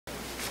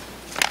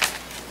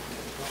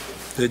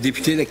Le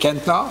député de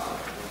Kent-Nord.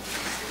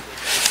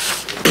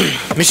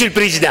 Monsieur le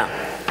Président,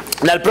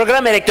 dans le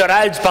programme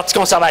électoral du Parti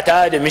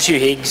conservateur de M.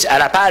 Higgs, à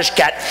la page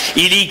 4,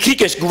 il est écrit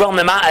que ce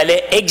gouvernement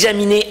allait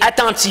examiner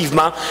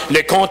attentivement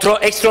le contrat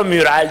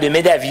extramural de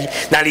Medavie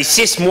dans les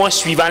 6 mois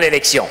suivant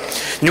l'élection.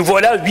 Nous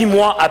voilà 8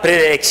 mois après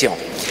l'élection.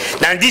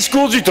 Dans le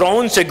discours du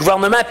trône, ce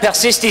gouvernement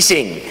persiste et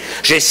signe.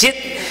 Je cite,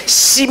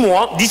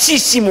 d'ici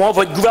 6 mois,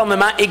 votre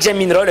gouvernement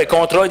examinera le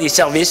contrat des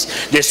services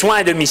de soins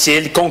à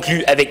domicile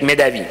conclu avec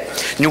Médavie.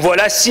 Nous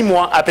voilà 6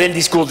 mois après le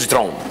discours du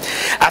trône.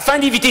 Afin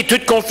d'éviter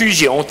toute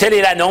confusion, telle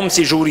est la norme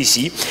ces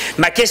jours-ci,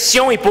 ma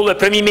question est pour le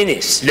premier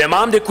ministre, le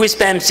membre de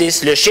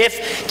Quispamsis, le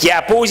chef qui a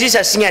apposé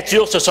sa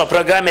signature sur son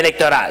programme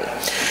électoral.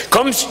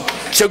 Comme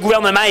ce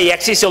gouvernement est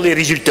axé sur les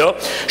résultats,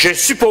 je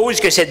suppose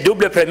que cette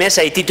double promesse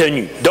a été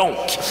tenue. Donc,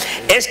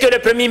 est-ce que le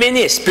premier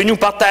ministre peut nous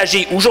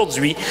partager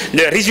aujourd'hui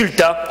le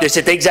résultat de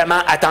cet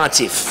examen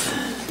attentif?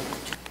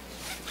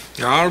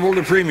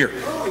 Honourable the Premier.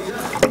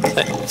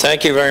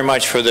 Thank you very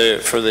much for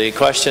the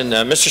question,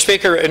 Mr.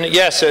 Speaker. And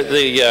yes,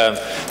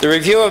 the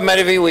review of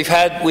Medavie, we've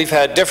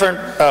had different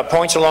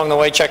points along the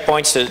way,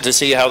 checkpoints to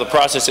see how the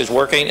process is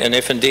working, and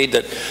if indeed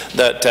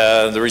that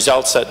the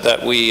results that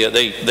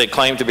they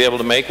claim to be able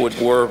to make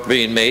were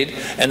being made,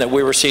 and that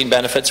we were seeing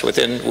benefits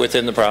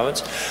within the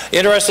province.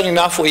 Interesting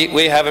enough,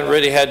 we haven't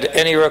really had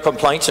any real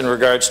complaints in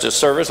regards to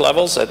service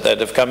levels that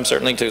have come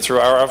certainly through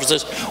our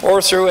offices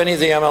or through any of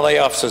the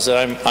MLA offices that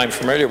I'm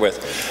familiar with.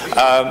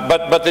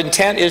 But the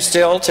intent is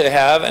still to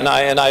have, and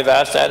I've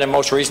asked that, and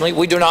most recently,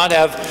 we do not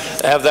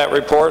have that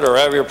report or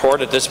every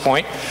report at this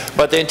point,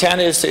 but the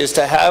intent is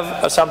to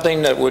have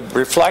something that would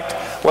reflect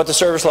what the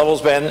service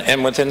level's been,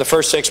 and within the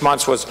first 6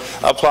 months was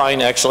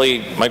applying,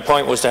 actually, my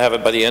point was to have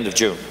it by the end of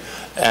June.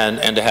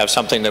 And to have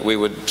something that we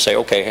would say,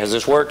 okay, has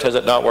this worked, has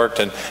it not worked,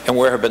 and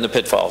where have been the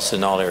pitfalls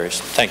in all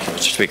areas. Thank you,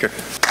 Mr. Speaker.